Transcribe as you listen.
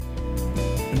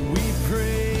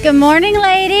Good morning,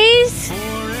 ladies.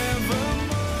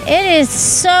 It is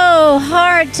so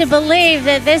hard to believe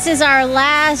that this is our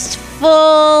last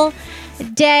full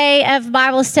day of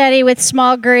Bible study with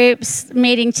small groups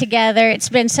meeting together. It's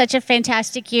been such a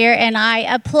fantastic year, and I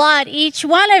applaud each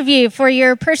one of you for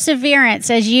your perseverance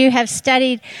as you have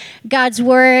studied God's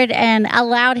Word and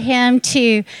allowed Him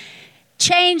to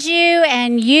change you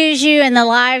and use you in the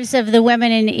lives of the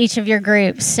women in each of your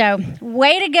groups. So,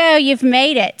 way to go, you've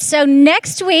made it. So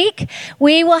next week,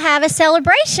 we will have a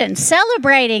celebration,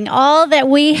 celebrating all that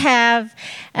we have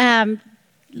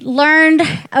learned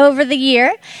over the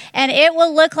year, and it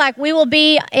will look like we will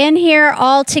be in here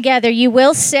all together. You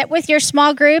will sit with your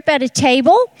small group at a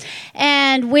table,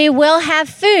 and we will have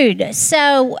food.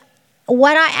 So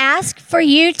what I ask for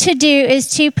you to do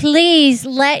is to please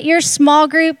let your small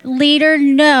group leader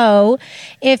know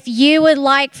if you would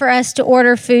like for us to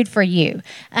order food for you.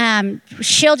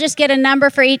 She'll just get a number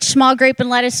for each small group and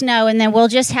let us know, and then we'll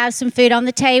just have some food on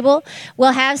the table.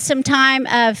 We'll have some time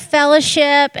of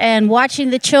fellowship and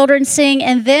watching the children sing,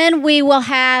 and then we will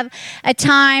have a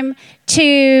time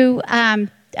to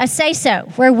a say-so,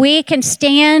 where we can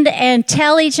stand and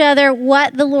tell each other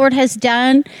what the Lord has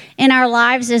done in our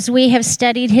lives as we have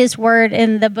studied His Word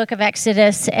in the book of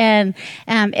Exodus. And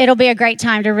it'll be a great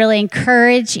time to really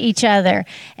encourage each other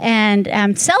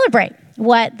and celebrate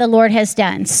what the Lord has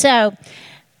done. So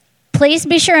please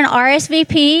be sure and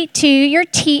RSVP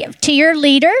to your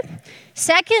leader.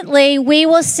 Secondly, we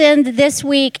will send this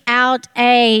week out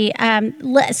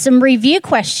some review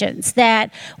questions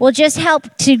that will just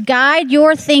help to guide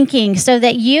your thinking so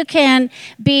that you can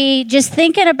be just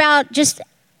thinking about just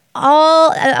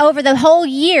all over the whole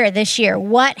year this year.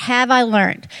 What have I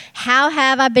learned? How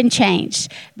have I been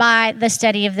changed by the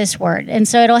study of this Word? And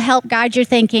so it'll help guide your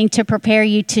thinking to prepare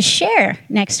you to share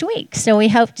next week. So we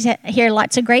hope to hear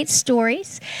lots of great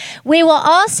stories. We will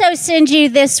also send you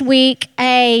this week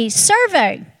a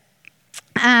survey,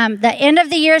 the end of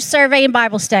the year survey and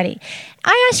Bible study.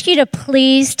 I ask you to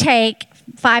please take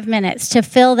 5 minutes to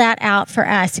fill that out for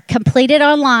us. Complete it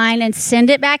online and send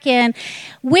it back in.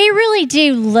 We really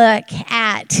do look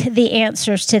at the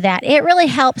answers to that. It really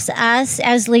helps us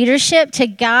as leadership to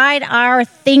guide our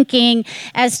thinking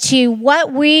as to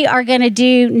what we are going to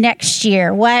do next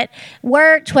year. What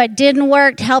worked, what didn't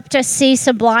work, helped us see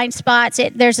some blind spots.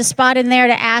 There's a spot in there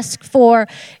to ask for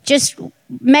just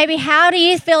maybe how do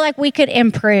you feel like we could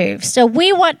improve? So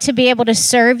we want to be able to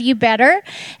serve you better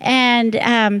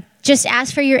and just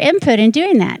ask for your input in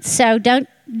doing that. So don't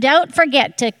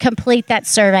forget to complete that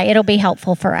survey. It'll be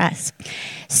helpful for us.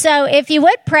 So if you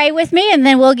would pray with me, and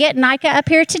then we'll get Nika up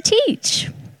here to teach.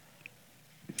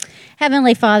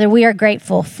 Heavenly Father, we are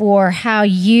grateful for how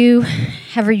you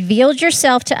have revealed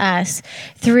yourself to us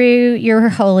through your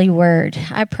holy word.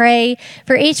 I pray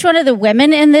for each one of the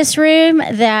women in this room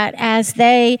that as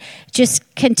they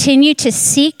just continue to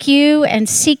seek you and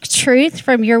seek truth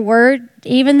from your word,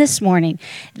 even this morning,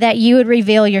 that you would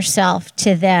reveal yourself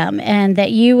to them and that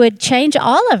you would change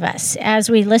all of us as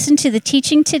we listen to the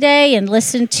teaching today and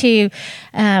listen to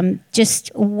just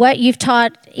what you've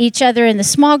taught each other in the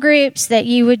small groups, that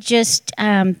you would just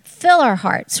fill our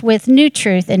hearts with new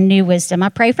truth and new wisdom. I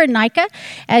pray for Nika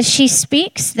as she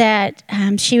speaks, that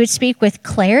she would speak with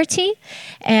clarity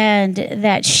and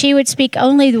that she would speak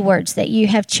only the words that you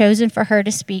have chosen for her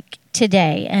to speak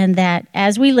today, and that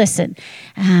as we listen,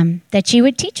 that you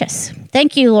would teach us.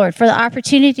 Thank you, Lord, for the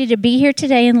opportunity to be here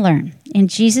today and learn. In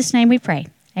Jesus' name we pray.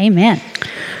 Amen.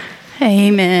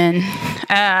 Amen.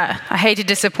 I hate to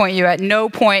disappoint you. At no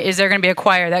point is there going to be a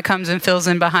choir that comes and fills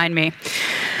in behind me.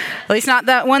 At least not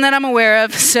that one that I'm aware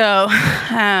of. So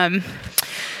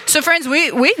friends,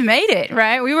 we've made it,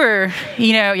 right? We were,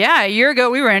 a year ago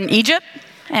we were in Egypt.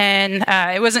 And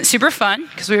it wasn't super fun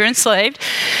because we were enslaved.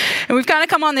 And we've kind of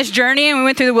come on this journey, and we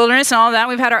went through the wilderness and all that.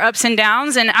 We've had our ups and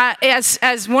downs. And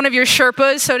as one of your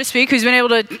Sherpas, so to speak, who's been able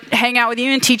to hang out with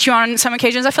you and teach you on some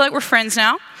occasions, I feel like we're friends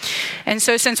now. And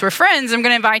so since we're friends, I'm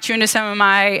going to invite you into some of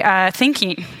my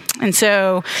thinking. And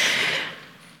so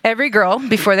every girl,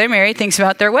 before they're married, thinks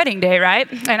about their wedding day, right?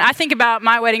 And I think about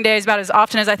my wedding day about as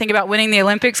often as I think about winning the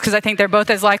Olympics, because I think they're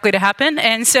both as likely to happen.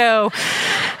 And so,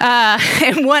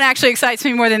 and one actually excites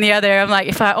me more than the other. I'm like,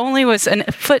 if I only was a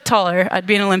foot taller, I'd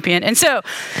be an Olympian. And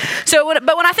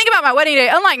but when I think about my wedding day,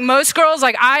 unlike most girls,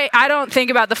 like I don't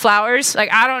think about the flowers.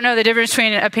 Like I don't know the difference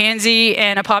between a pansy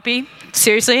and a poppy.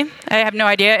 Seriously, I have no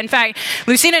idea. In fact,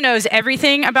 Lucina knows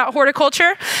everything about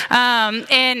horticulture.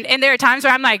 And there are times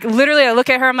where I'm like, literally, I look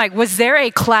at her, I'm like, was there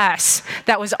a class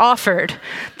that was offered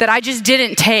that I just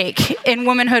didn't take in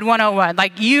Womanhood 101?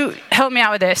 Like, you help me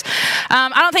out with this. I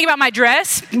don't think about my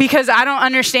dress because I don't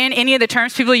understand any of the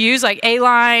terms people use, like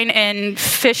A-line and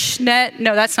fishnet.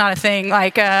 No, that's not a thing.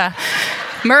 Like,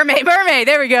 mermaid,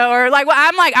 there we go. Or like, well,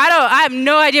 I have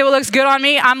no idea what looks good on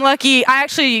me. I'm lucky. I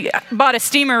actually bought a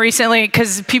steamer recently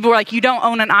because people were like, you don't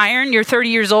own an iron. You're 30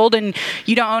 years old and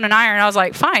you don't own an iron. I was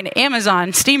like, fine,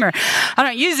 Amazon steamer. I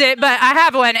don't use it, but I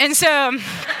have one. And so like,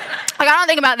 I don't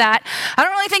think about that. I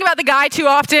don't really think about the guy too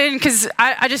often because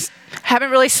I just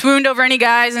haven't really swooned over any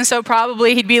guys. And so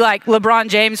probably he'd be like LeBron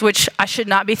James, which I should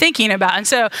not be thinking about. And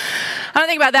so I don't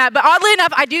think about that. But oddly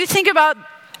enough, I do think about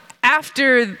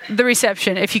after the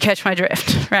reception, if you catch my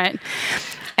drift, right?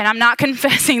 And I'm not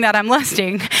confessing that I'm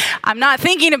lusting. I'm not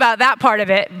thinking about that part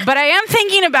of it, but I am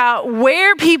thinking about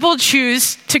where people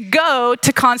choose to go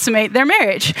to consummate their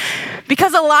marriage.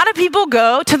 Because a lot of people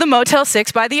go to the Motel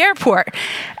 6 by the airport.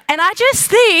 And I just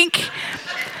think,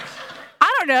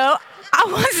 I don't know, I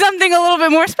want something a little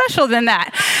bit more special than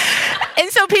that. And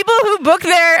so people who book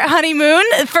their honeymoon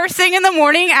first thing in the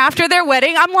morning after their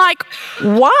wedding, I'm like,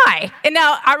 why? And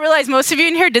now I realize most of you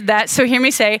in here did that, so hear me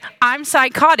say, I'm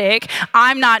psychotic,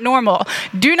 I'm not normal.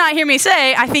 Do not hear me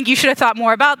say, I think you should have thought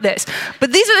more about this.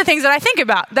 But these are the things that I think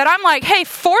about, that I'm like, hey,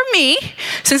 for me,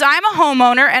 since I'm a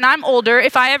homeowner and I'm older,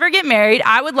 if I ever get married,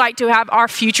 I would like to have our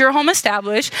future home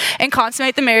established and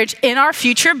consummate the marriage in our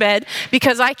future bed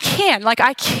because I can. Like,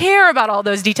 I care about all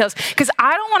those details because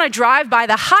I don't want to drive by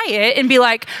the Hyatt and be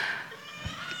like,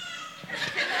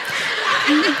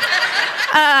 and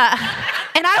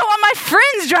I don't want my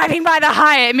friends driving by the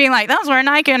Hyatt and being like, that was where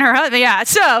Nika and her husband, yeah.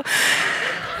 So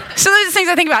those are the things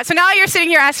I think about. So now you're sitting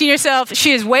here asking yourself,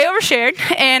 she is way overshared,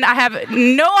 and I have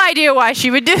no idea why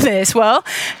she would do this. Well,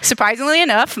 surprisingly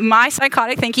enough, my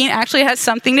psychotic thinking actually has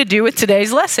something to do with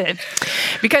today's lesson.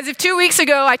 Because if 2 weeks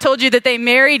ago I told you that they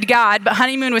married God but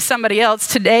honeymooned with somebody else,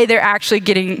 today they're actually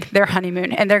getting their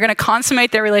honeymoon, and they're going to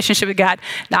consummate their relationship with God.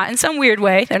 Not in some weird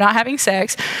way. They're not having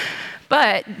sex.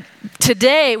 But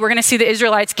today, we're going to see the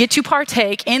Israelites get to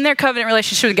partake in their covenant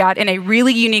relationship with God in a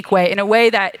really unique way, in a way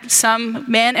that some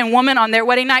man and woman on their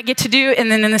wedding night get to do,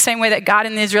 and then in the same way that God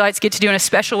and the Israelites get to do in a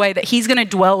special way that he's going to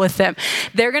dwell with them.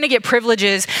 They're going to get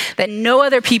privileges that no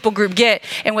other people group get.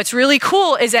 And what's really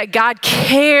cool is that God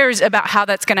cares about how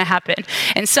that's going to happen.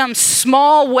 In some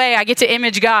small way, I get to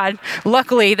image God,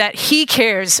 luckily, that he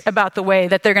cares about the way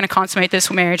that they're going to consummate this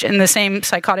marriage in the same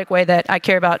psychotic way that I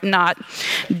care about not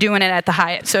doing it at the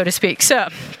Hyatt, so to speak. So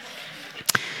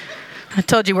I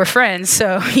told you we're friends,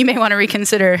 so you may want to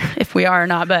reconsider if we are or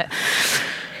not. But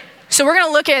so we're going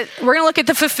to look at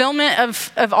the fulfillment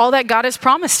of all that God has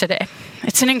promised today.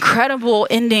 It's an incredible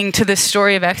ending to this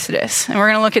story of Exodus. And we're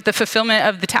going to look at the fulfillment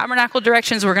of the tabernacle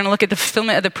directions. We're going to look at the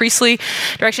fulfillment of the priestly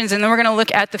directions. And then we're going to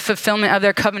look at the fulfillment of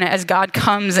their covenant as God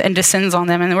comes and descends on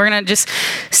them. And we're going to just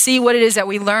see what it is that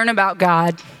we learn about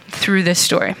God through this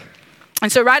story.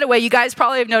 And so right away, you guys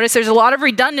probably have noticed there's a lot of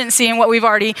redundancy in what we've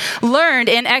already learned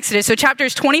in Exodus. So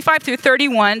chapters 25 through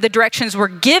 31, the directions were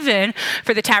given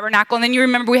for the tabernacle. And then you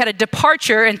remember we had a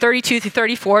departure in 32 through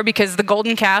 34 because of the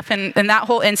golden calf and that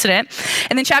whole incident.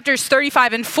 And then chapters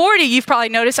 35 and 40, you've probably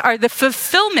noticed, are the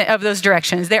fulfillment of those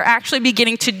directions. They're actually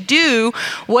beginning to do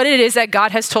what it is that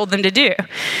God has told them to do.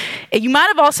 And you might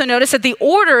have also noticed that the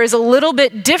order is a little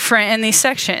bit different in these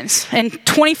sections. In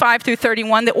 25 through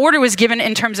 31, the order was given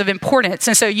in terms of importance.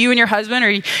 And so you and your husband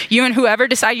or you and whoever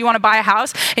decide you want to buy a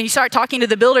house and you start talking to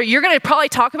the builder, you're going to probably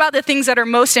talk about the things that are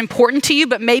most important to you,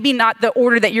 but maybe not the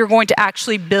order that you're going to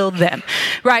actually build them,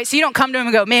 right? So you don't come to him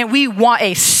and go, man, we want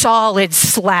a solid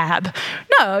slab.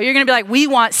 No, you're going to be like, we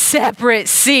want separate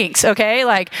sinks, okay?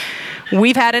 Like,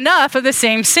 we've had enough of the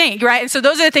same sink, right? And so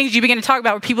those are the things you begin to talk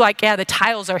about where people are like, yeah, the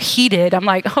tiles are heated. I'm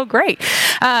like, oh, great.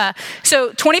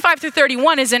 So 25 through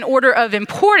 31 is in order of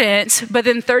importance, but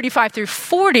then 35 through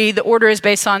 40, the order is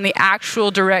based on the actual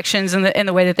directions and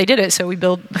the way that they did it. So we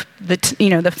build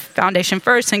the foundation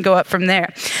first and go up from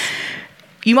there.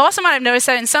 You also might have noticed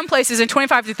that in some places in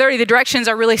 25 through 30, the directions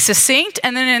are really succinct.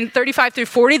 And then in 35 through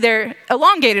 40, they're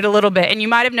elongated a little bit. And you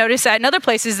might have noticed that in other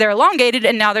places, they're elongated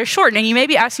and now they're shortened. And you may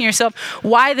be asking yourself,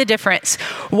 why the difference?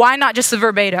 Why not just the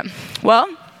verbatim?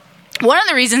 Well, one of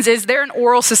the reasons is they're an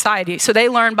oral society, so they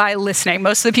learn by listening.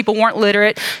 Most of the people weren't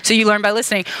literate, so you learn by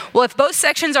listening. Well, if both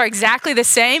sections are exactly the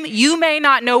same, you may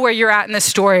not know where you're at in the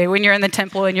story when you're in the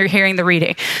temple and you're hearing the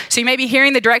reading. So you may be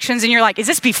hearing the directions and you're like, is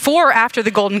this before or after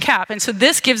the golden calf? And so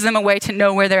this gives them a way to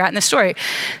know where they're at in the story.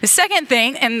 The second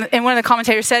thing, and one of the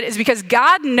commentators said, is because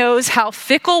God knows how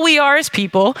fickle we are as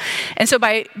people, and so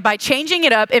by changing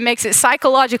it up, it makes it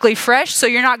psychologically fresh, so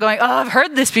you're not going, oh, I've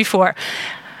heard this before.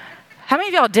 How many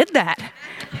of y'all did that?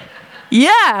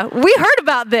 Yeah, we heard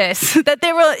about this, that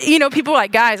they were, people were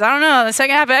like, guys, I don't know, the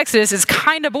second half of Exodus is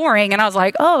kind of boring. And I was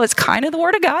like, oh, it's kind of the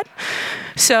word of God.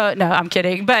 So, no, I'm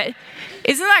kidding. But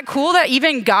isn't that cool that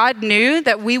even God knew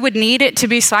that we would need it to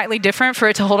be slightly different for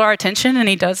it to hold our attention, and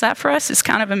he does that for us? It's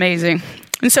kind of amazing.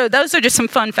 And so those are just some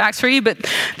fun facts for you. But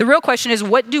the real question is,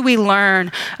 what do we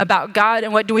learn about God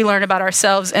and what do we learn about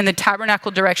ourselves and the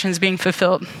tabernacle directions being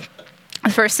fulfilled? The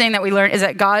first thing that we learn is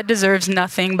that God deserves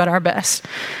nothing but our best.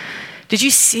 Did you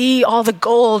see all the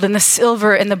gold and the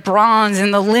silver and the bronze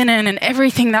and the linen and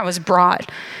everything that was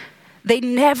brought? They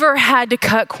never had to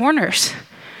cut corners.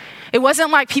 It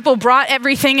wasn't like people brought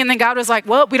everything and then God was like,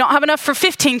 well, we don't have enough for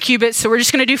 15 cubits, so we're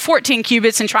just going to do 14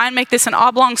 cubits and try and make this an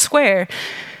oblong square.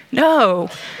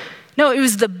 No, it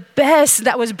was the best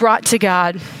that was brought to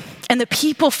God. And the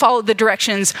people followed the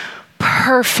directions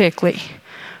perfectly.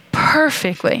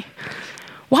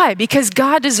 Why? Because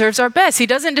God deserves our best. He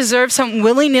doesn't deserve some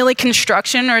willy-nilly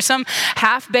construction or some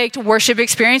half-baked worship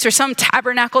experience or some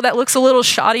tabernacle that looks a little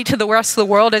shoddy to the rest of the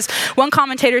world. As one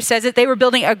commentator says it, they were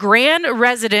building a grand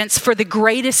residence for the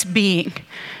greatest being.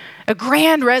 A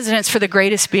grand residence for the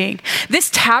greatest being. This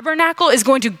tabernacle is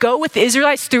going to go with the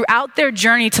Israelites throughout their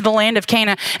journey to the land of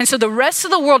Canaan. And so the rest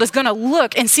of the world is going to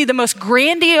look and see the most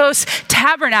grandiose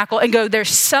tabernacle and go, there's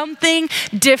something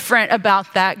different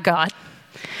about that God.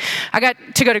 I got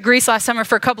to go to Greece last summer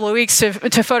for a couple of weeks to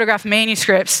photograph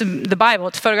manuscripts, to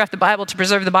photograph the Bible, to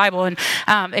preserve the Bible. And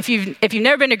if you've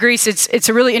never been to Greece, it's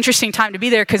a really interesting time to be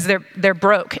there because they're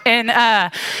broke. And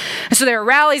so there are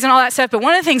rallies and all that stuff. But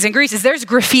one of the things in Greece is there's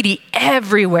graffiti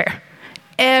everywhere.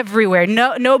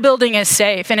 No building is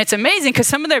safe. And it's amazing because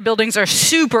some of their buildings are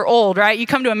super old, right? You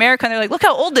come to America and they're like, look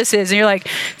how old this is. And you're like,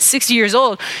 60 years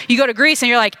old. You go to Greece and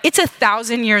you're like, it's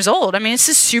 1,000 years old. I mean, it's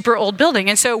a super old building.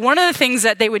 And so one of the things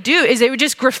that they would do is they would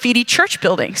just graffiti church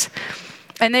buildings.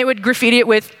 And they would graffiti it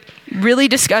with really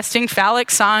disgusting phallic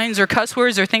signs or cuss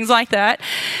words or things like that.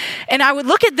 And I would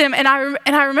look at them and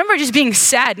I remember just being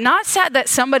sad. Not sad that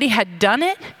somebody had done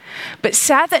it, but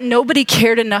sad that nobody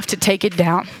cared enough to take it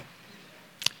down.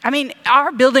 I mean,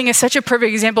 our building is such a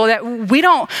perfect example that we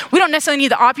don't necessarily need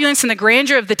the opulence and the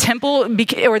grandeur of the temple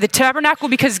or the tabernacle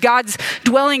because God's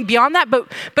dwelling beyond that. But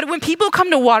when people come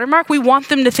to Watermark, we want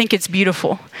them to think it's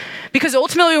beautiful. Because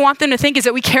ultimately we want them to think is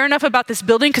that we care enough about this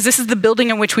building because this is the building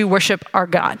in which we worship our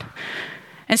God.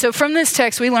 And so from this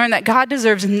text, we learn that God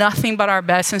deserves nothing but our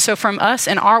best. And so from us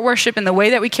and our worship and the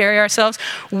way that we carry ourselves,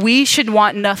 we should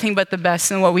want nothing but the best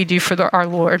in what we do for our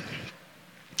Lord.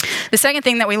 The second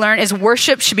thing that we learn is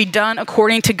worship should be done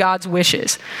according to God's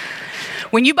wishes.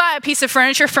 When you buy a piece of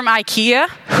furniture from IKEA,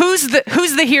 who's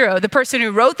the hero? The person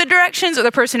who wrote the directions or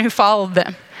the person who followed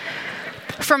them?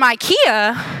 From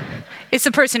IKEA, it's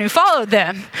the person who followed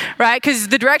them, right? Because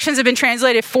the directions have been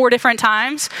translated 4 different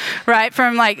times, right?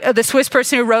 From like the Swiss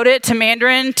person who wrote it to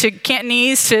Mandarin to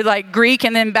Cantonese to like Greek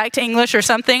and then back to English or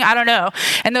something. I don't know.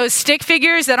 And those stick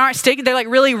figures that aren't stick, they're like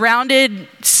really rounded,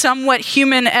 somewhat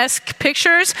human-esque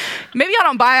pictures. Maybe y'all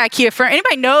don't buy IKEA furniture.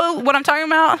 Anybody know what I'm talking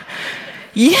about?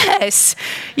 Yes.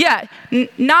 Yeah.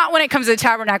 Not when it comes to the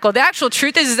tabernacle. The actual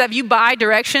truth is that if you buy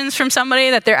directions from somebody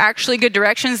that they're actually good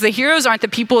directions, the heroes aren't the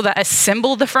people that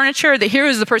assemble the furniture. The hero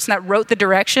is the person that wrote the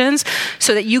directions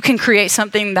so that you can create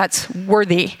something that's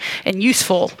worthy and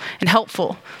useful and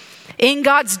helpful. In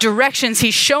God's directions,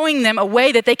 he's showing them a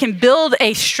way that they can build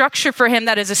a structure for him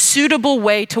that is a suitable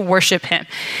way to worship him.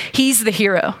 He's the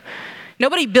hero.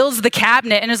 Nobody builds the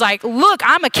cabinet and is like, look,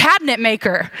 I'm a cabinet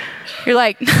maker. You're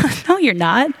like, no, you're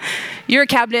not. You're a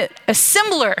cabinet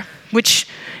assembler, which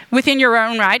within your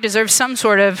own right deserves some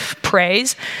sort of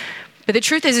praise. But the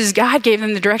truth is God gave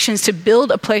them the directions to build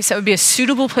a place that would be a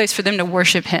suitable place for them to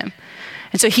worship him.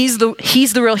 And so he's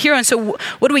the real hero. And so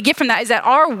what do we get from that is that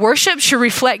our worship should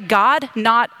reflect God,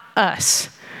 not us.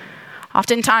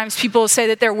 Oftentimes people say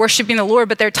that they're worshiping the Lord,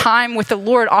 but their time with the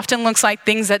Lord often looks like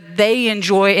things that they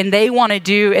enjoy and they want to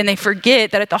do, and they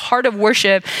forget that at the heart of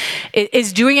worship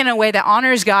is doing it in a way that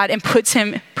honors God and puts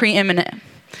him preeminent.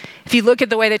 If you look at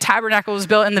the way the tabernacle was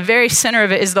built, in the very center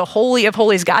of it is the Holy of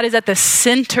Holies. God is at the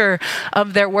center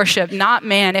of their worship, not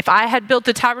man. If I had built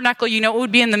the tabernacle, you know what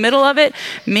would be in the middle of it?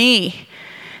 Me,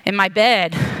 in my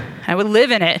bed. I would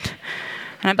live in it.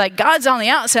 And I'd be like, God's on the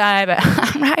outside, but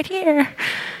I'm right here.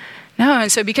 No,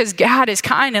 and so because God is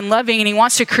kind and loving and he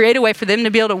wants to create a way for them to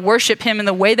be able to worship him in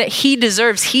the way that he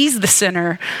deserves, he's the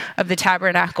center of the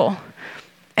tabernacle.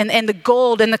 And the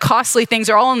gold and the costly things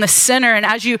are all in the center. And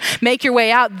as you make your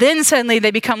way out, then suddenly they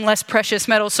become less precious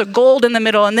metals. So gold in the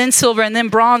middle and then silver and then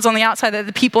bronze on the outside that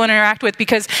the people interact with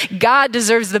because God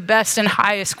deserves the best and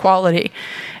highest quality.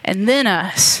 And then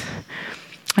us.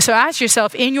 So ask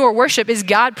yourself, in your worship, is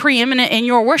God preeminent in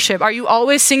your worship? Are you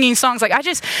always singing songs? Like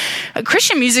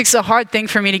Christian music's a hard thing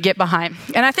for me to get behind.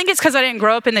 And I think it's because I didn't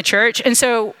grow up in the church. And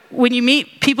so when you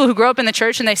meet people who grow up in the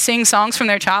church and they sing songs from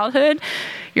their childhood,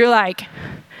 you're like,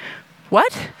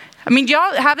 what? I mean, do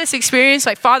y'all have this experience?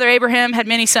 Like Father Abraham had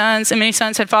many sons and many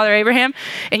sons had Father Abraham,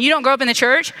 and you don't grow up in the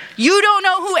church, you don't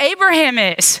know who Abraham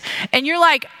is. And you're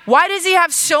like, why does he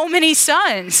have so many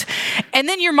sons? And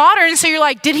then you're modern, so you're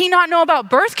like, did he not know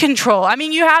about birth control? I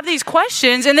mean, you have these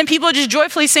questions, and then people just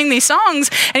joyfully sing these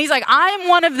songs, and he's like, I am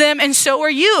one of them, and so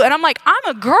are you. And I'm like, I'm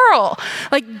a girl.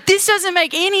 Like, this doesn't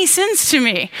make any sense to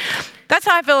me. That's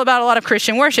how I feel about a lot of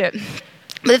Christian worship.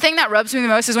 But the thing that rubs me the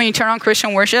most is when you turn on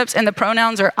Christian worships and the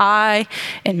pronouns are I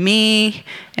and me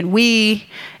and we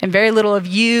and very little of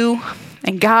you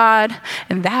and God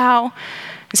and thou.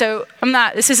 And so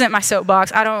this isn't my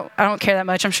soapbox. I don't care that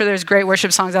much. I'm sure there's great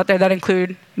worship songs out there that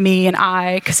include me and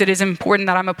I, because it is important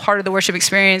that I'm a part of the worship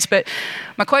experience. But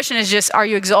my question is just, are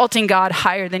you exalting God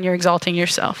higher than you're exalting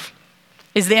yourself?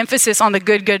 Is the emphasis on the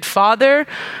good, good Father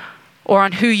or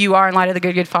on who you are in light of the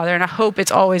good, good Father? And I hope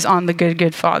it's always on the good,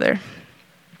 good Father.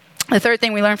 The third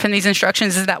thing we learned from these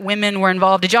instructions is that women were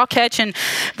involved. Did y'all catch in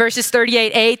verses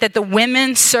 38:8 that the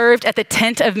women served at the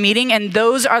tent of meeting, and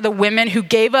those are the women who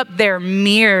gave up their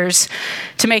mirrors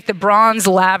to make the bronze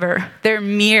laver, their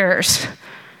mirrors.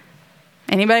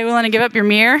 Anybody willing to give up your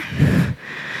mirror?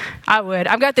 I would.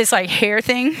 I've got this hair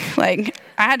thing. I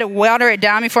had to water it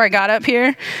down before I got up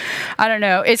here. I don't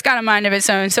know. It's got a mind of its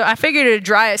own. So I figured it would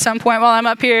dry at some point while I'm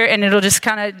up here, and it'll just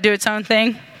kind of do its own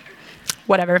thing.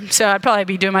 Whatever. So I'd probably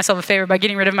be doing myself a favor by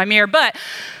getting rid of my mirror. But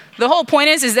the whole point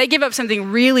is they give up something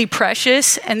really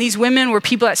precious. And these women were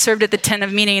people that served at the tent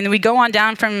of meeting. And then we go on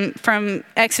down from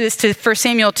Exodus to 1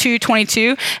 Samuel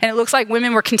 2:22. And it looks like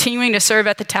women were continuing to serve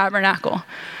at the tabernacle.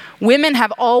 Women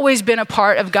have always been a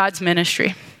part of God's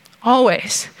ministry.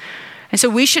 Always. And so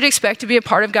we should expect to be a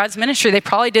part of God's ministry. They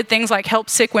probably did things like help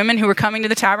sick women who were coming to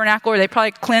the tabernacle, or they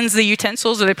probably cleansed the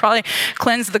utensils, or they probably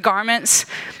cleansed the garments.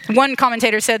 One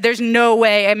commentator said there's no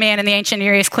way a man in the ancient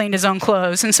Near East cleaned his own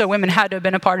clothes, and so women had to have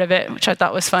been a part of it, which I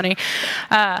thought was funny.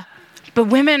 But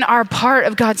women are part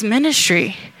of God's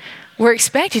ministry. We're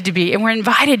expected to be, and we're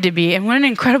invited to be, and what an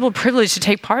incredible privilege to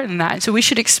take part in that. And so we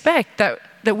should expect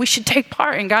that we should take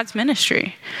part in God's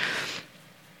ministry.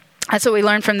 That's what we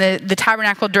learned from the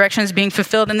tabernacle directions being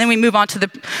fulfilled. And then we move on to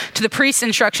the priest's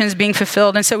instructions being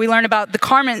fulfilled. And so we learn about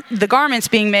the garments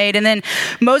being made. And then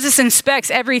Moses inspects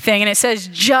everything. And it says,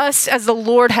 just as the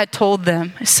Lord had told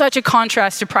them. It's such a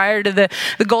contrast to prior to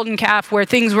the golden calf, where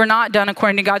things were not done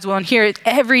according to God's will. And here,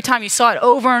 every time you saw it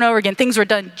over and over again, things were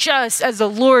done just as the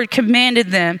Lord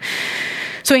commanded them.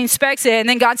 So he inspects it, and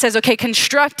then God says, okay,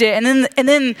 construct it. And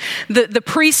then the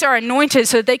priests are anointed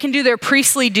so that they can do their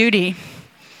priestly duty.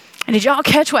 And did y'all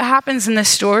catch what happens in this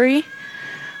story?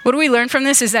 What do we learn from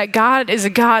this is that God is a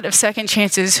God of second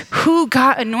chances. Who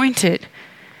got anointed?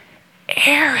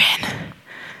 Aaron.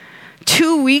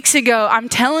 2 weeks ago, I'm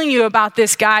telling you about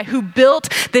this guy who built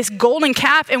this golden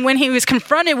calf, and when he was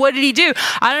confronted, what did he do?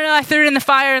 I don't know, I threw it in the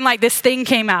fire and this thing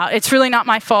came out. It's really not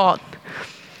my fault.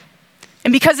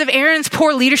 And because of Aaron's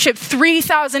poor leadership,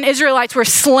 3,000 Israelites were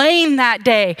slain that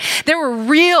day. There were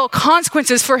real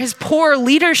consequences for his poor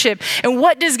leadership. And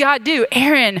what does God do?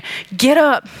 Aaron, get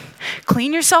up,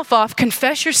 clean yourself off,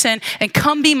 confess your sin, and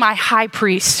come be my high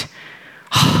priest.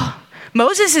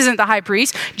 Moses isn't the high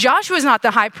priest. Joshua's not the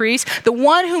high priest. The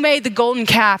one who made the golden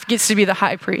calf gets to be the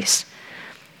high priest.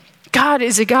 God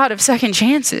is a God of second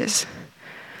chances.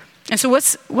 And so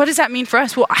what does that mean for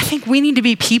us? Well, I think we need to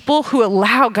be people who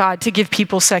allow God to give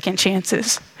people second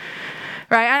chances,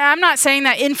 right? I'm not saying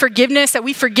that in forgiveness that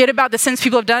we forget about the sins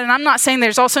people have done. And I'm not saying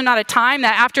there's also not a time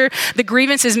that after the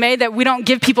grievance is made that we don't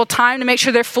give people time to make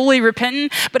sure they're fully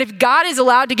repentant. But if God is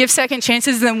allowed to give second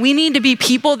chances, then we need to be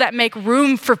people that make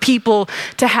room for people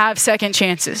to have second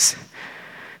chances.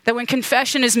 That when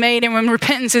confession is made and when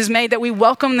repentance is made, that we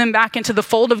welcome them back into the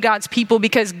fold of God's people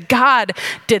because God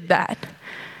did that.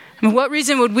 I mean, what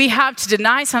reason would we have to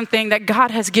deny something that God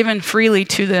has given freely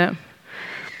to them?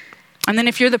 And then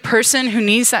if you're the person who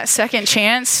needs that second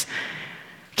chance,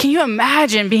 can you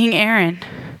imagine being Aaron?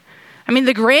 I mean,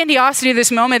 the grandiosity of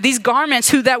this moment, these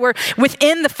garments that were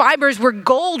within the fibers were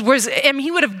gold.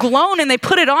 He would have glown, and they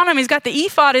put it on him. He's got the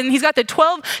ephod, and he's got the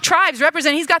 12 tribes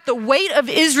represented. He's got the weight of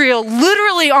Israel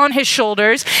literally on his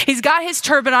shoulders. He's got his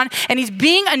turban on, and he's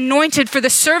being anointed for the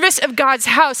service of God's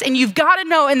house. And you've got to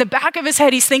know, in the back of his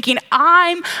head, he's thinking,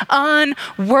 I'm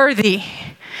unworthy.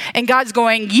 And God's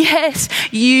going, yes,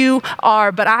 you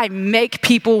are, but I make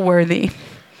people worthy.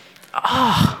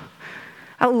 Oh,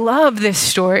 I love this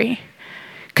story.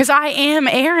 Because I am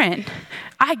Aaron.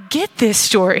 I get this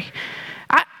story.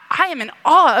 I am in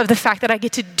awe of the fact that I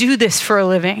get to do this for a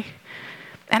living.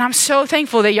 And I'm so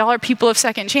thankful that y'all are people of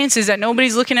second chances, that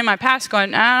nobody's looking at my past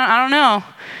going, I don't know.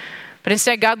 But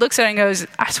instead, God looks at it and goes,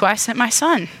 that's why I sent my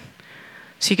son.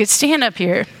 So you could stand up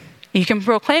here, you can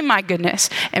proclaim my goodness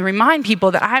and remind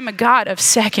people that I'm a God of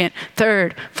second,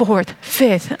 third, fourth,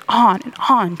 fifth, and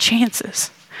on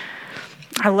chances.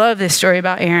 I love this story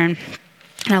about Aaron.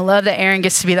 And I love that Aaron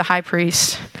gets to be the high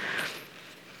priest.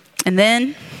 And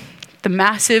then the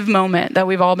massive moment that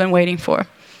we've all been waiting for,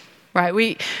 right?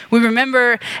 We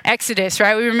remember Exodus,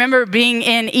 right? We remember being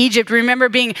in Egypt. We remember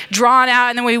being drawn out,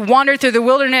 and then we wandered through the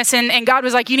wilderness, and God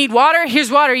was like, you need water? Here's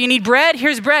water. You need bread?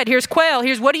 Here's bread. Here's quail.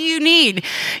 Here's what do you need?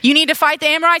 You need to fight the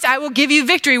Amorites? I will give you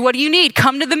victory. What do you need?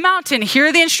 Come to the mountain. Here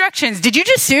are the instructions. Did you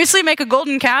just seriously make a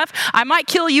golden calf? I might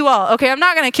kill you all. Okay, I'm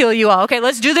not going to kill you all. Okay,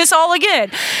 let's do this all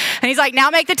again. And he's like, now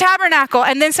make the tabernacle.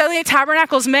 And then suddenly the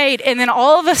tabernacle's made, and then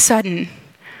all of a sudden,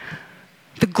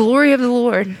 the glory of the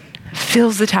Lord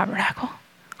fills the tabernacle.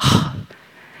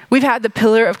 We've had the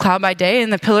pillar of cloud by day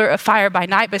and the pillar of fire by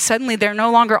night, but suddenly they're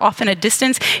no longer off in a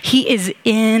distance. He is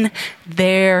in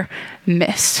their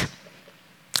midst.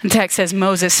 The text says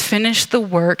Moses finished the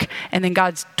work, and then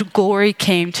God's glory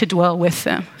came to dwell with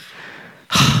them.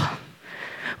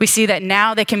 We see that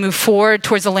now they can move forward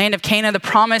towards the land of Canaan, the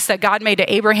promise that God made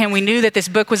to Abraham. We knew that this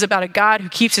book was about a God who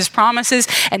keeps his promises,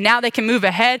 and now they can move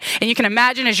ahead. And you can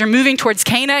imagine as you're moving towards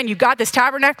Canaan and you've got this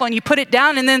tabernacle and you put it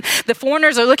down, and then the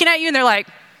foreigners are looking at you and they're like,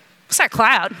 what's that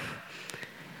cloud?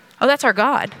 Oh, that's our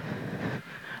God.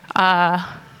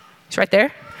 It's right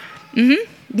there.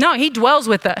 No, he dwells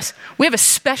with us. We have a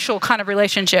special kind of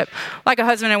relationship, like a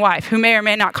husband and wife who may or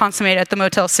may not consummate at the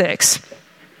Motel 6.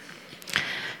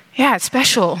 Yeah, it's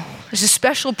special. There's a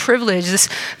special privilege, this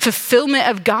fulfillment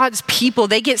of God's people.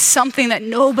 They get something that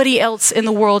nobody else in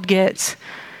the world gets.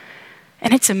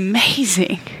 And it's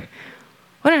amazing.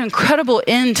 What an incredible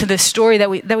end to this story that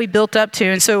we built up to.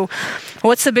 And so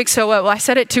what's the big so what? Well, I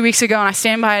said it 2 weeks ago, and I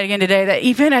stand by it again today, that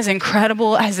even as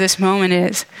incredible as this moment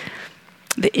is,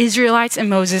 the Israelites and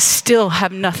Moses still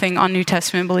have nothing on New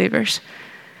Testament believers.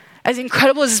 As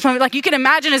incredible as this moment, like you can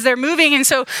imagine as they're moving, and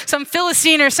so some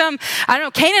Philistine or some,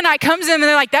 Canaanite comes in and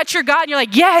they're like, that's your God. And you're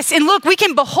like, yes. And look, we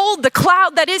can behold the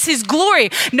cloud that is his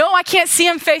glory. No, I can't see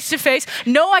him face to face.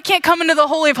 No, I can't come into the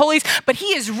Holy of Holies, but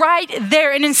he is right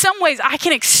there. And in some ways I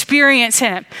can experience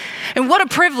him. And what a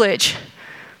privilege.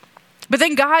 But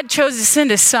then God chose to send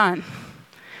his son.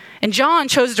 And John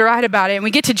chose to write about it. And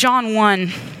we get to John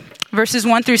 1, verses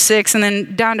 1 through 6, and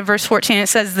then down to verse 14. It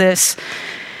says this: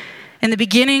 in the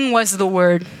beginning was the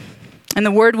Word, and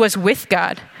the Word was with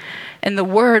God, and the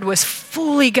Word was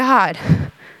fully God.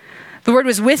 The Word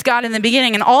was with God in the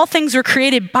beginning, and all things were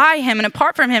created by him, and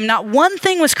apart from him, not one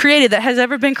thing was created that has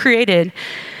ever been created.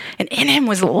 And in him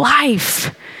was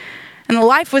life, and the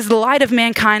life was the light of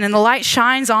mankind, and the light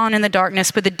shines on in the darkness,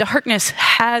 but the darkness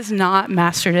has not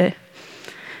mastered it.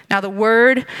 Now the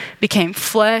Word became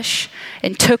flesh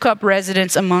and took up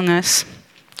residence among us.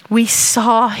 We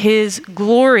saw his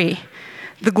glory,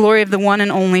 the glory of the one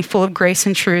and only, full of grace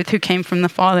and truth, who came from the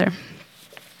Father.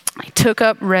 He took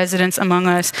up residence among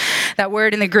us. That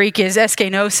word in the Greek is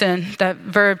eskenosin. That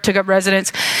verb took up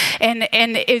residence. And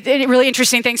it really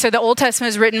interesting thing. So the Old Testament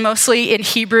is written mostly in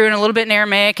Hebrew and a little bit in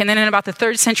Aramaic. And then in about the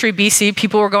 3rd century BC,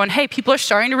 people were going, hey, people are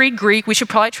starting to read Greek. We should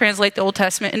probably translate the Old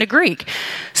Testament into Greek.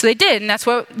 So they did. And that's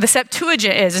what the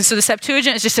Septuagint is. And so the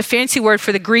Septuagint is just a fancy word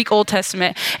for the Greek Old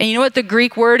Testament. And you know what the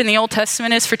Greek word in the Old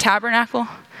Testament is for tabernacle?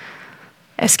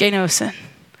 Eskenosin.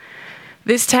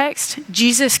 This text,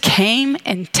 Jesus came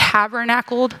and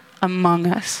tabernacled among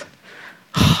us.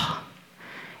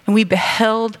 And we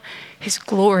beheld his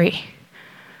glory.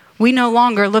 We no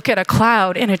longer look at a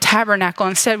cloud in a tabernacle.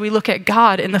 Instead, we look at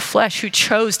God in the flesh, who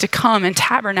chose to come and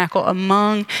tabernacle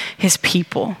among his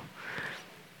people.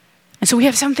 And so we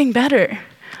have something better.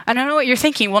 I don't know what you're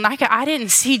thinking. Well, Nika, I didn't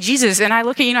see Jesus. And I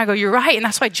look at you and I go, you're right. And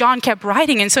that's why John kept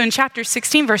writing. And so in chapter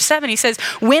 16, verse 7, he says,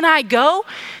 when I go,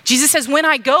 Jesus says, when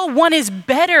I go, one is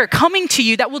better coming to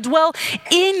you that will dwell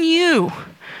in you.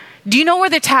 Do you know where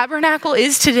the tabernacle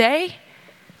is today?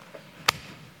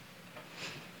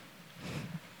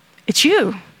 It's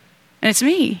you. And it's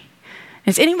me. And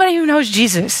it's anybody who knows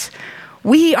Jesus.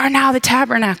 We are now the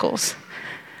tabernacles.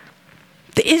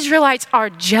 The Israelites are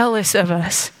jealous of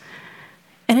us.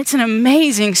 And it's an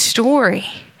amazing story.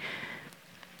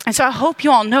 And so I hope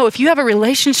you all know, if you have a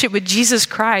relationship with Jesus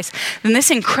Christ, then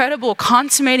this incredible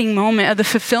consummating moment of the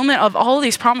fulfillment of all of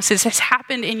these promises has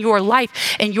happened in your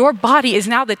life, and your body is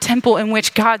now the temple in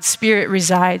which God's Spirit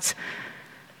resides.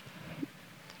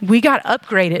 We got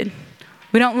upgraded.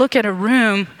 We don't look at a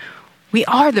room, we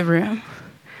are the room.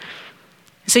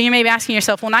 So you may be asking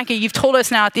yourself, well, Nika, you've told us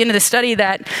now at the end of the study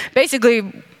that basically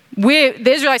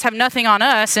the Israelites have nothing on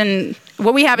us and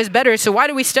what we have is better. So why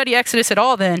do we study Exodus at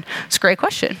all then? It's a great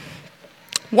question.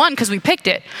 One, because we picked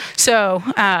it. So,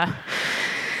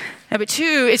 but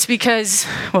two, it's because,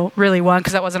 well, really one,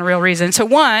 because that wasn't a real reason. So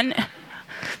one,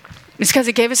 it's because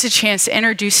it gave us a chance to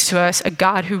introduce to us a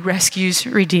God who rescues,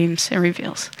 redeems, and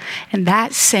reveals. And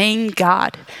that same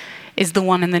God is the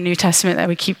one in the New Testament that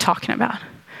we keep talking about.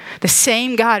 The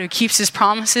same God who keeps his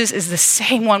promises is the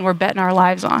same one we're betting our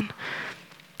lives on.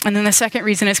 And then the second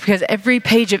reason is because every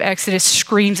page of Exodus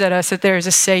screams at us that there is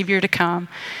a Savior to come.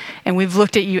 And we've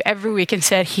looked at you every week and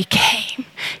said, he came,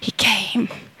 he came.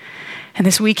 And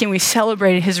this weekend we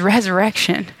celebrated his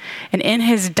resurrection. And in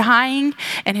his dying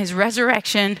and his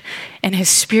resurrection and his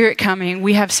Spirit coming,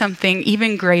 we have something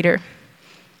even greater,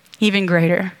 even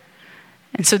greater.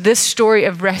 And so this story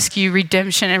of rescue,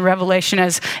 redemption, and revelation,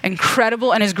 as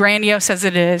incredible and as grandiose as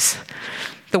it is,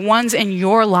 the ones in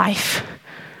your life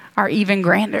are even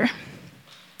grander.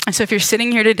 And so if you're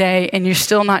sitting here today and you're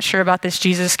still not sure about this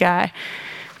Jesus guy,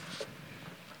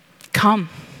 come.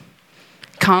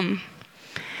 And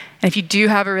if you do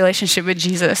have a relationship with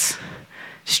Jesus,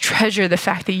 just treasure the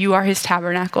fact that you are his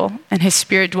tabernacle and his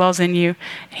Spirit dwells in you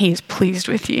and he is pleased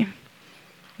with you.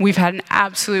 We've had an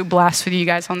absolute blast with you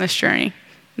guys on this journey.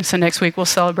 And so next week we'll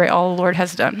celebrate all the Lord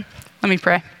has done. Let me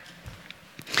pray.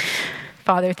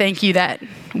 Father, thank you that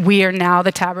we are now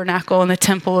the tabernacle and the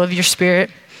temple of your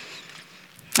Spirit.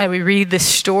 That we read this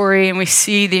story and we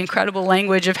see the incredible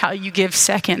language of how you give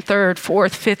second, third,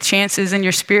 fourth, fifth chances, and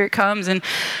your Spirit comes and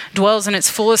dwells in its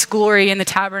fullest glory in the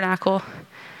tabernacle.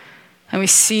 And we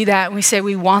see that and we say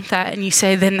we want that, and you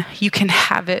say then you can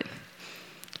have it.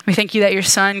 We thank you that your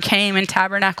Son came and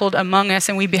tabernacled among us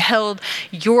and we beheld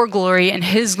your glory and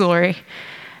his glory.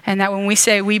 And that when we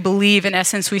say we believe, in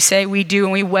essence, we say we do,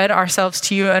 and we wed ourselves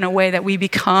to you in a way that we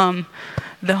become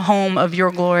the home of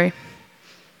your glory.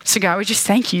 So God, we just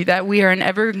thank you that we are in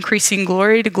ever increasing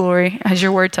glory to glory, as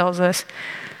your word tells us.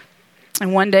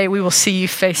 And one day we will see you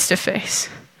face to face.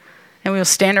 And we will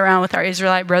stand around with our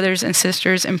Israelite brothers and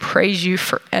sisters and praise you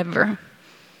forever.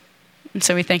 And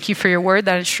so we thank you for your word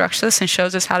that instructs us and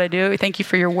shows us how to do it. We thank you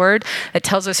for your word that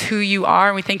tells us who you are.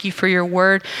 And we thank you for your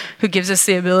word who gives us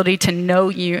the ability to know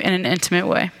you in an intimate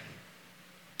way.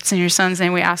 It's in your Son's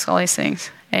name we ask all these things.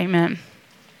 Amen.